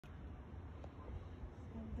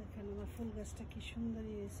দেখেন আমার ফুল গাছটা কি সুন্দর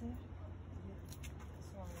হয়েছে।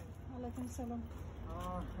 ওয়ালাইকুম সালাম।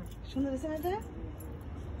 সুন্দর হয়েছে না এটা?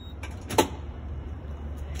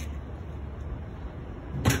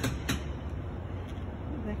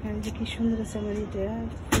 দেখেন যে কি সুন্দর আছে আমার এটা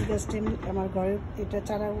ফুল গাছটা। আমার ঘরে এটা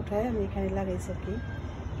চারা উঠায় আমি এখানে লাগাইছি আর কি।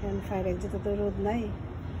 এখানে ফায়ার একজিতে তো রোদ নাই,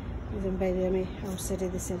 বাইরে আমি আউটসাইডে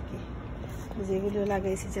দিচ্ছি আর কি। যেগুলো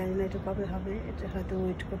লাগাইছি জানি না এটা কবে হবে, এটা হয়তো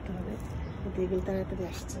ওয়েট করতে হবে, কিন্তু এগুলো তাড়াতাড়ি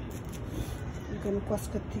আসছে। এখানে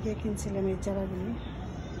কস্কট থেকে কিনছিলাম এই চারাগুলি,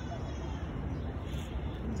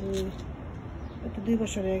 এটা 2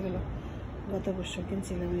 বছর হয়ে গেল। গত বছর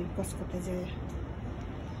কিনছিলাম এই কস্কটে যে।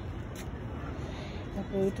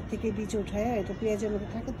 তারপরে ওইটা থেকে বীজ উঠায়, এটা পেঁয়াজের মধ্যে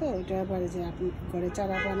থাকে তো, ওইটা আবার যে আপনি ঘরে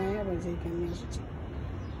চারা বানায় আবার যে এখানে নিয়ে এসেছি।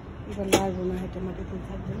 এবার লাগবো না, এটা মাটিতে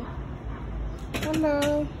থাকবে। হ্যালো,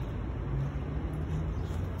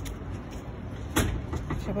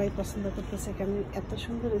 সবাই পছন্দ করতেছে কেন এত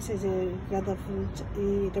সুন্দর হয়েছে যে গাঁদা ফুল।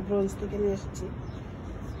 এটা ব্রোঞ্জ থেকে নিয়ে এসেছি।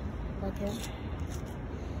 দেখেন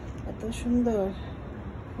এত সুন্দর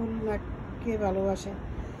ফুল, না কে ভালোবাসে।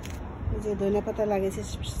 এই যে ধনিয়া পাতা লাগিয়েছে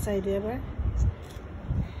সাইডে, আবার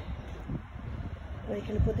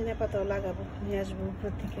এখানে পুদিনা পাতাও লাগাবো, নিয়ে আসবো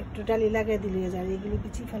উপর থেকে। একটু ডালি লাগিয়ে দিলে যায়। এগুলি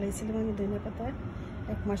বিচি ফেলাইছিলাম আমি ধনিয়া পাতা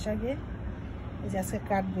 1 মাস আগে। এই যে আজকে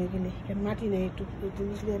কাটবো এগুলি, কেন মাটি নেই, একটু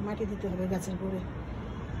মাটি দিতে হবে গাছের গোড়ে,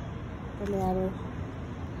 তাহলে আরও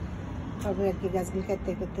হবে আর কি। গাছগুলি কাটতে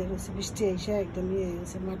কাটতে গেছে, বৃষ্টি এসে একদম ইয়ে হয়ে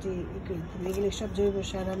গেছে, মাটি ই করে দিতে। এগুলি সব জৈব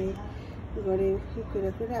সার আমি ঘরে ই করে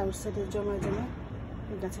করে আউটসাইডে জমা জমা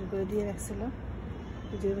গাছের গোড়ে দিয়ে রাখছিলাম।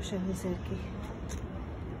 জৈব সার হয়েছে আর কি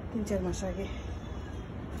 3-4 মাস আগে।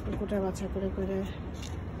 গোটা বাছা করে করে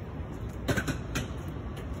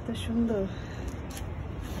এত সুন্দর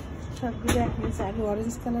সবগুলো এক নিয়েছে। আগে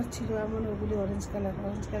অরেঞ্জ কালার ছিল এমন, ওগুলি অরেঞ্জ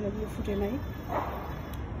কালারগুলো ফুটে নাই।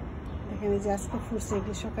 এখানে যে আজকে ফুটছে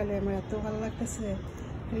এগুলি সকালে, আমার এত ভালো লাগতেছে।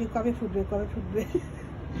 এগুলি কবে ফুটবে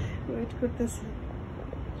ওয়েট করতেছে।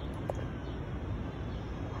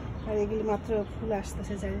 আর এগুলি মাত্র ফুল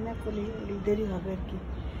আসতেছে, জানি না কলি দেরি হবে আর কি।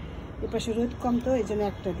 এ পাশে রোদ কম তো, এই জন্য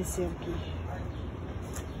একটা দিচ্ছি আর কি।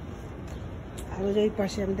 আর ওই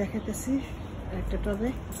পাশে আমি দেখাতেছি একটা টবে,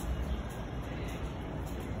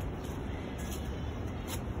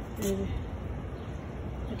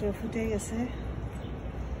 এটা ফুটে গেছে,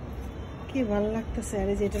 কি ভালো লাগতেছে। আর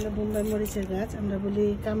এই যে এটা হলো বোম্বাই মরিচের গাছ, আমরা বলি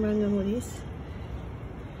কামরাঙ্গা মরিচ।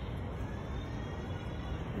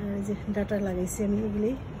 আর এই যে ডাটা লাগাইছি আমি,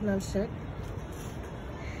 এগুলি লাল শাক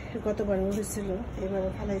গতবারও হয়েছিল, এবারও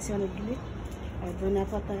ফালাইছি অনেকগুলি। আর ধনিয়া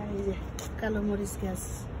পাতা, এই যে কালো মরিচ গাছ।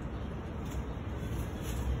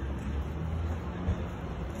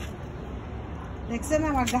 দেখছেন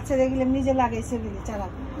আমার গাছের এগুলো নিজে লাগাইছে চারা।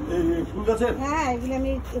 হ্যাঁ, এগুলো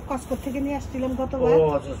আমি কসকট থেকে নিয়ে আসছিলাম গতবার।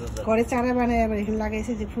 ঘরে চারা বানায় আবার এখানে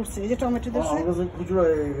লাগাইছে, যে ফুটছে। এই যে টমেটো ধরছে,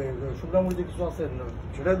 শুকনো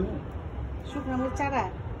মরিচ চারা,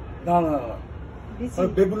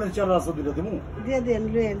 বেগুনের চারা আছে, দিয়ে দেন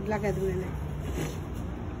লাগাই দেবেন।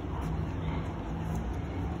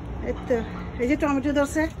 এই তো এই যে টমেটো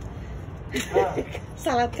ধরছে,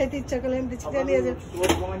 সালাদ খাইতে ইচ্ছা করলে নিয়ে যান।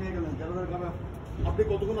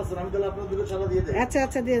 আচ্ছা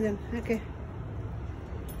আচ্ছা, দিয়ে দেন। ওকে,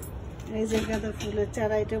 এই যে গাঁদা ফুলের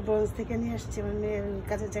চারা, এটা ব্রোঞ্জ থেকে নিয়ে আসছি আমার মেয়ের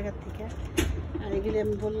কাছের জায়গার থেকে। আর এগুলি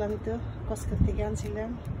আমি বললাম তো কস্কট থেকে আনছিলাম,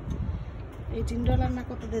 $18 না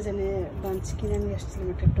কত দিয়ে জানি বাঞ্চ কিনে নিয়ে আসছিলাম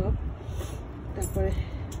একটা টব। তারপরে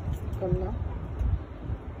করলাম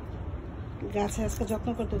গাছে আজকে যত্ন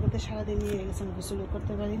করতে করতে সারাদিন নিয়ে গেছেন, গোসল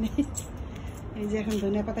করতে পারিনি। এই যে এখন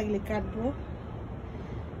ধনিয়া পাতাগুলি কাটবো।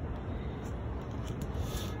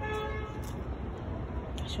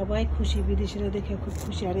 সবাই খুশি, বিদেশিরা দেখে খুব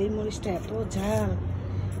খুশি। আর এই মরিচটা এত ঝাল,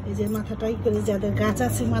 এই যে মাথাটা ই করে, যাদের গাছ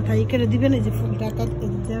আছে মাথা ই করে দিবেন। এই যে ফুলটা কাটতে,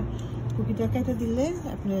 কুপিটা কেটে দিলে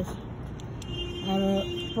আপনার আরও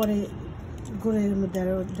পরে গোড়ের মধ্যে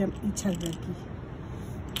আরও ই ছাড়বে আর কি,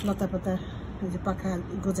 লতা পাতা, এই যে পাখা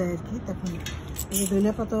গোজায় আর কি। তখন এই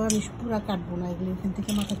ধনিয়া পাতাও আমি পুরো কাটবো না, এগুলো এখান থেকে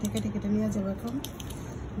মাথা থেকে কেটে কেটে নিয়ে যাবো। এখন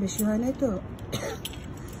বেশি হয় নাই তো,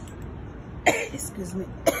 এক্সকিউজ মি।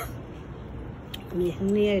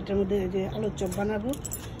 নিয়ে এটার মধ্যে এই যে আলুর চপ বানাবো।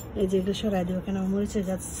 এই যে এগুলো সরাই দেবো, কেন মরিচের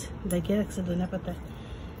গাছ দেখে রাখছে ধনিয়া পাতা।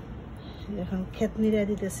 এখন ক্ষেত নিড়াই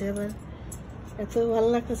দিতেছে। আবার এত ভালো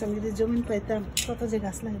লাগতেছে, আমি যদি জমিন পাইতাম কত যে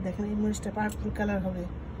গাছ লাগে। দেখেন এই মরিচটা পার্পল কালার হবে।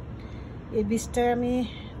 এই বীজটা আমি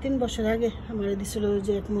 3 বছর আগে আমার দিছিল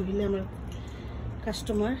যে এক মহিলা, আমার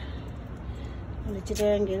কাস্টমার, উনি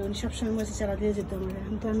চিটাগাঙ্গের। উনি সবসময় মরিচের চারা দিয়ে যেত আমার।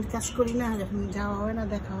 এখন তো আমি কাজ করি না, এখন যাওয়া হয় না,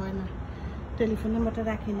 দেখা হয় না, টেলিফোন নাম্বারটা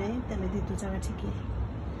রাখি নাই, তাহলে দিত চারা ঠিকই।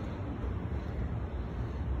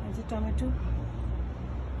 এই যে টমেটো,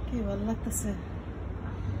 কি ভালো লাগতেছে।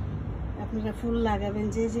 আপনারা ফুল লাগাবেন,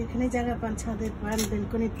 যে যেখানে জায়গা পান, ছাদে পান,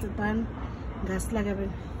 বেলকনিতে পান, গাছ লাগাবেন।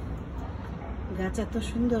 গাছ এত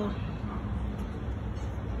সুন্দর,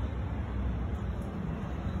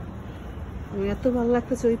 এত ভালো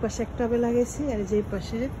লাগতেছে। ওই পাশে একটা টবে লাগাইছি, আর যেই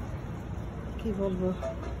পাশে কি বলবো,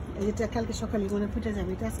 এটা কালকে সকালে মনে ফুটে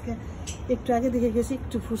যাবে। এটা আজকে একটু আগে দেখে গেছি,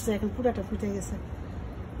 একটু ফুটছে, এখন পুরাটা ফুটে গেছে।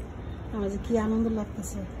 আমার যে কি আনন্দ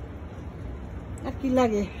লাগতেছে, আর কি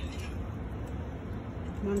লাগে।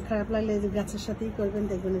 মন খারাপ লাগলে এই যে গাছের সাথেই করবেন,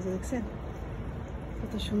 দেখবেন যে দেখছেন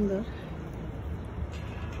কত সুন্দর।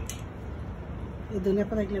 এই ধনিয়া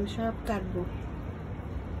পাতা দেখলে আমি সব কাটবো।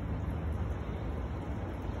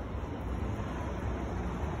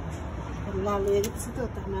 লাল হয়ে গেছে তো,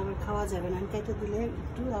 তখন আবার খাওয়া যাবে না। আমি কেটে দিলে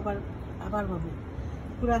একটু আবার হবে।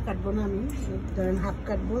 পুরা কাটবো না আমি, ধরেন হাফ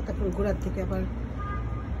কাটবো, তারপর গোড়ার থেকে আবার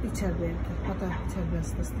ছাড়বে আর কি, পাতা ছাড়বে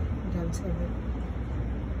আস্তে আস্তে, ডাল ছাড়বে।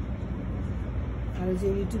 আর যে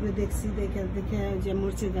ইউটিউবে দেখছি, দেখে যে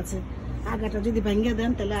মরিচের গাছে আগাটা যদি ভাঙ্গা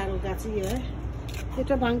দেন তাহলে আরো গাছ হয়।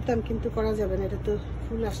 এটা ভাঙতাম, কিন্তু করা যাবে না, এটা তো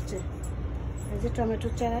ফুল আসছে। এই যে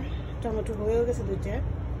টমেটোর চারা, টমেটো হয়েও গেছে 2টা,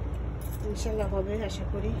 ইনশাল্লাহ হবে আশা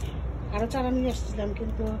করি। আরো চারা নিয়ে আসছিলাম,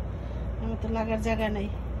 কিন্তু আমার তো লাগার জায়গা নাই।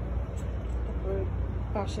 তারপর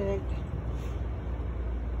পাশে এক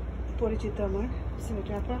পরিচিত আমার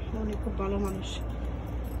ছেলেটা আপা, উনি খুব ভালো মানুষ,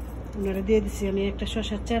 ওনারা দিয়ে দিচ্ছি আমি একটা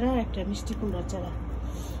শসার চারা, একটা মিষ্টি কুমড়ার চারা।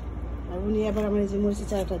 আর উনি আবার আমার এই যে মরিচের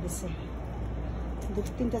চারাটা দিচ্ছে,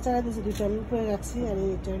 2-3টা চারা দিচ্ছে, 2টা আমি উপরে রাখছি। আর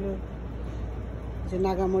এটা হলো যে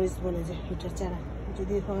নাগা মরিচ বলে, যে এটার চারা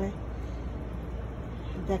যদি হয়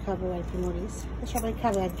দেখাবো আর কি। মরিচ সবাই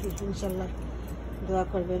খাবে আর কি, ইনশাল্লাহ দোয়া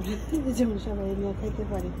করবেন যেমন সবাই নিয়ে খাইতে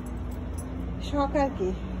পারি। শখ আর কি,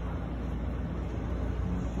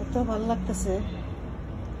 এত ভালো লাগতেছে।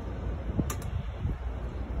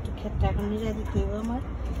 ক্ষেতটা এখন মিলাই দিতে হবে আমার,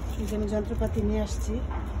 এই যে আমি যন্ত্রপাতি নিয়ে আসছি,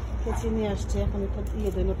 কেচি নিয়ে আসছি। এখন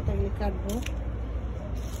ধনে পাতাগুলো কাটবো।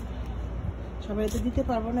 সবাই তো দিতে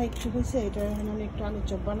পারবো না, একটু হয়েছে। এটা এখন আমি একটু আলুর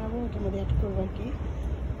চপ বানাবো, ওটার মধ্যে অ্যাড করবো আর কি,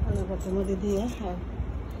 আলু ভর্তার মধ্যে দিয়ে। হ্যাঁ,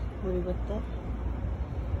 মুড়ি ভর্তা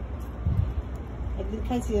একদিন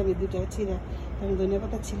খাইছি আমি 2টা ছিঁড়া, কারণ ধনিয়া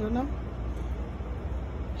পাতা ছিল না।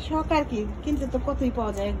 শখ আর কি, কিনতে তো কতই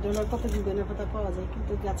পাওয়া যায়, $1 কত কি ধনিয়া পাতা পাওয়া যায়,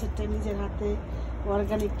 কিন্তু গাছেরটা নিজের হাতে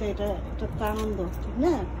অর্গানিকটা, এটা তো আনন্দ, ঠিক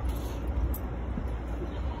না?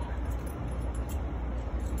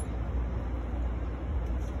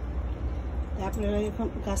 আপনারা এখন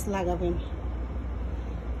গাছ লাগাবেন,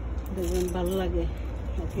 দেখবেন ভালো লাগে।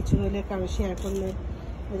 কিছু হলে কারো শেয়ার করলে।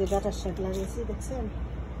 ওই যে ডাঁটার শাক লাগিয়েছি, দেখছেন,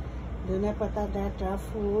 ধনিয়া পাতা, ডাঁটা,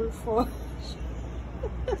 ফুল, ফল,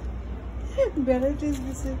 ভ্যারাইটিস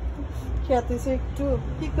দিছে, খেতেছে। একটু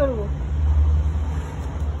কি করবো,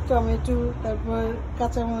 টমেটো, তারপর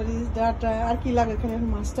কাঁচামরিচ, ডাঁটা, আর কি লাগে। এখানে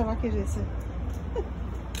মাছটা বাকি রয়েছে,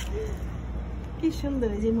 কি সুন্দর।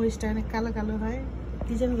 এই যে মরিচটা অনেক কালো কালো হয়,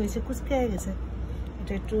 কি যেন হয়েছে, কুচকে গেছে,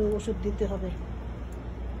 এটা একটু ওষুধ দিতে হবে।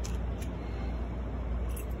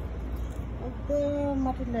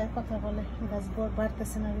 মাটির লাগার কথা বলে, গাছ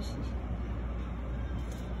বাড়তেছে না বেশি।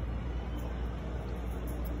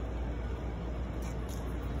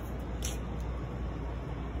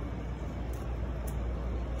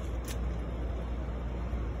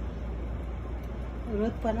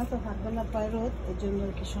 রোদ পায় না তো, হাতবেলা পায় রোদ, এর জন্য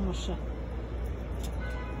আর কি সমস্যা।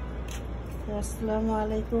 আসসালামু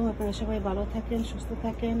আলাইকুম, আপনারা সবাই ভালো থাকেন, সুস্থ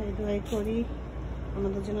থাকেন, এই দোয়াই করি।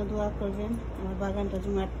 আমাদের জন্য দোয়া করবেন, আমার বাগানটা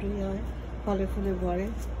যেন একটু হয়, ফলে ফুলে ভরে,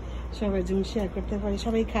 সবাই যেন শেয়ার করতে পারি,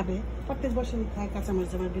 সবাই খাবে। প্রত্যেক বছরই খায়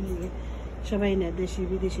কাঁচামরিচ আমার বিল্ডিংয়ে, সবাই না, দেশি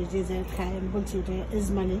বিদেশি যে যা খায়। আমি বলছি এটা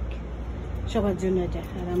ইসমালিক, সবার জন্য এটা।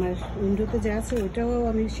 আর আমার উইন্ডোতে যা আছে ওইটাও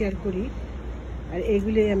আমি শেয়ার করি, আর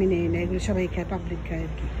এইগুলোই আমি নেই না, এগুলো সবাই খায়, পাবলিক খায়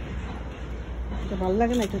আর কি। এটা ভালো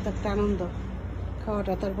লাগে না, এটা তো একটা আনন্দ,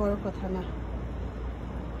 খাওয়াটা তার বড় কথা না।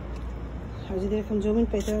 আর যদি এখন জমিন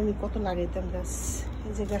পাইতাম আমি কত লাগাইতাম গাছ।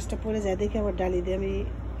 এই যে গাছটা পড়ে যায় দেখে আবার ডালি দিয়ে আমি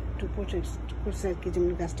একটু করছি আর কি,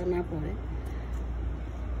 যেমন গাছটা না পড়ে,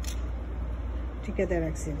 ঠিকাদার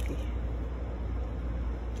রাখছি আর কি।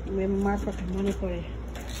 মার কথা মনে পড়ে।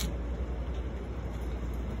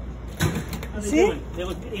 See?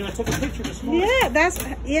 I took a picture this morning.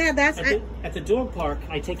 Yeah, that's at the dog park.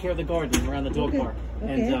 I take care of the garden around the dog park,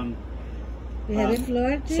 okay. and You have a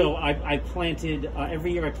flower too? so I planted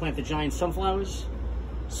every year. I plant the giant sunflowers.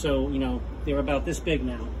 So they're about this big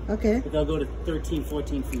now. Okay. But they'll go to 13,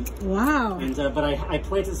 14 feet. Wow. And but I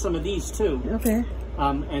planted some of these too. Okay.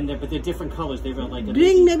 But they're different colors. They were like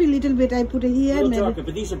Bring maybe a little bit. I put it here. a little Maybe. darker.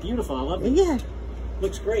 But these are beautiful. I love them. Yeah.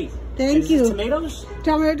 Looks great. Thank Is you. it tomatoes?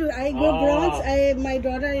 Tomato. I go Oh. plants. My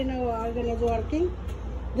daughter, organized working.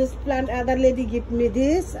 This plant, other lady give me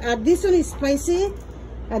this. This one is spicy.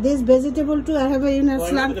 Are these vegetable too? I have a Well, I remember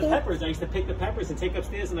the cilantro. peppers. I used to pick the peppers and take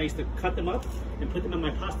upstairs, and I used to cut them up and put them in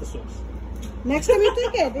my pasta sauce. Next time you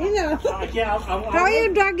take it, you know. How are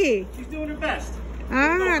you, doggy? She's doing her best.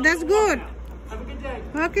 Ah, that's good. Have a good day.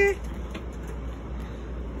 Okay.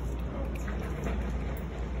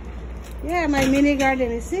 Yeah, my mini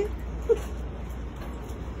garden, you see?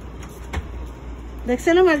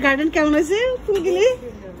 দেখছেন আমার garden কেমন হয়েছে ফুলগুলি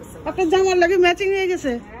আপনার জামার লাগে matching হয়ে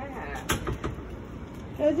গেছে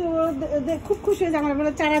এই যে খুব খুশি হয়েছে আমার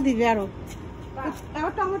বলে চারা দিবে আরো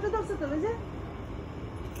আবার টমেটো ধরছে তো এই যে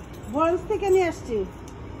বরঞ্জ থেকে নিয়ে আসছি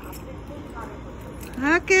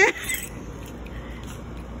ওকে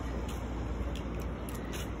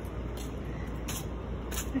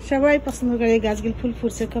সবাই পছন্দ করে এই গাছগুলো ফুল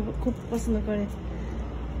ফুটছে খুব পছন্দ করে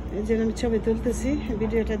এই জন্য আমি ছবি তুলতেছি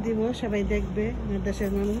ভিডিওটা দিব সবাই দেখবে আমার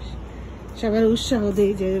দেশের মানুষ সবার উৎসাহ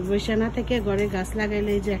দেই যে বৈশা না থেকে ঘরে গাছ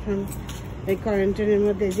লাগাইলে যে এখন এই কোয়ারেন্টাইনের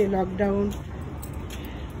মধ্যে যে লকডাউন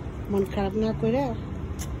মন খারাপ না করে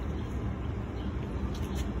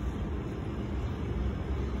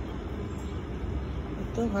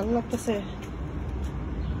তো ভালো লাগতেছে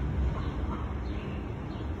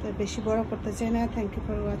তো বেশি বড় করতে চাই না thank you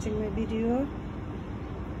for watching my video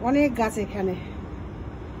অনেক গাছ এখানে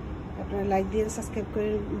আপনারা লাইক দিয়ে সাবস্ক্রাইব করে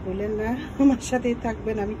বলেন না আমার সাথেই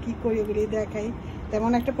থাকবেন আমি কি করি ওগুলি দেখাই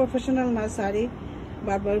তেমন একটা প্রফেশনাল না সরি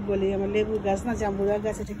বারবার বলি আমার লেবু গাছ না জাম্বুরা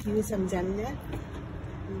গাছ এটা কি হয়েছে আমি জানি না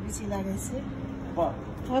বেশি লাগাইছে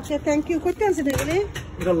ওকে থ্যাংক ইউ করতে আনছেন এগুলি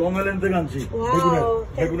এটা লং আইল্যান্ড থেকে আনছি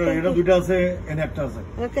বেগুনের এটা দুটো আছে এনে একটা আছে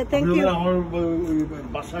ওকে থ্যাংক ইউ আমার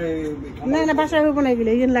বাসায় না বাসায় হবে না এগুলো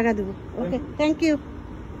এখানে লাগা দেবো ওকে থ্যাংক ইউ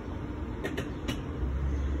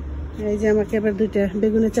এই যে আমাকে আবার দুইটা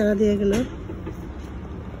বেগুনের চারা দিয়ে গেল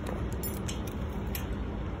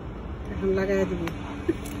এখন লাগাই দেবো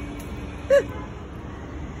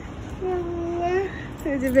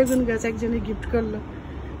এই যে বেগুন গাছ একজনে গিফট করলো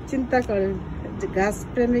চিন্তা করেন গাছ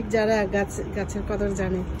প্রেমিক যারা গাছের কদর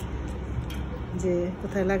জানে যে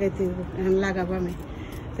কোথায় লাগাইতে এখন লাগাবো আমি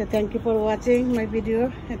তো thank you for watching my video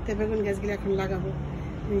এতে বেগুন গাছগুলো এখন লাগাবো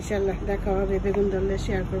ইনশাল্লাহ দেখা হবে বেগুন ধরলে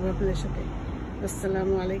শেয়ার করবো আপনাদের সাথে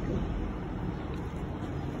আসসালামু আলাইকুম